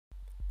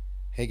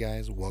Hey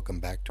guys, welcome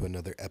back to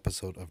another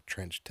episode of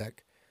Trench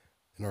Tech.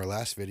 In our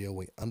last video,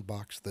 we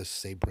unboxed this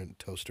Sabrent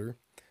toaster.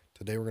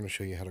 Today we're going to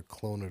show you how to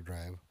clone a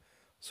drive.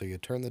 So you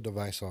turn the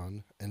device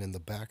on, and in the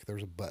back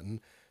there's a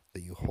button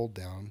that you hold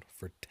down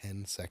for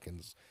 10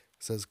 seconds.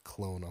 It says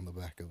clone on the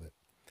back of it.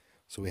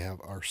 So we have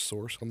our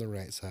source on the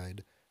right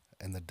side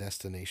and the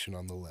destination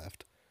on the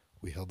left.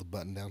 We held the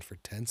button down for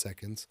 10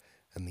 seconds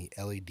and the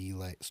LED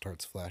light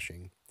starts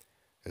flashing.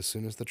 As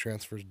soon as the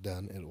transfer is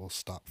done, it will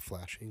stop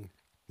flashing.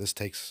 This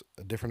takes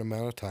a different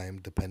amount of time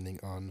depending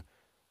on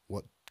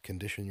what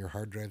condition your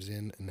hard drive's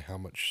in and how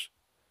much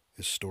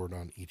is stored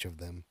on each of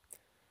them.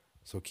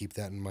 So keep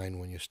that in mind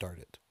when you start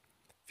it.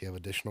 If you have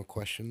additional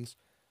questions,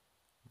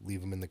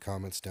 leave them in the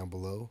comments down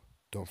below.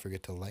 Don't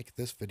forget to like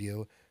this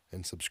video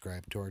and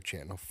subscribe to our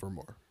channel for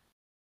more.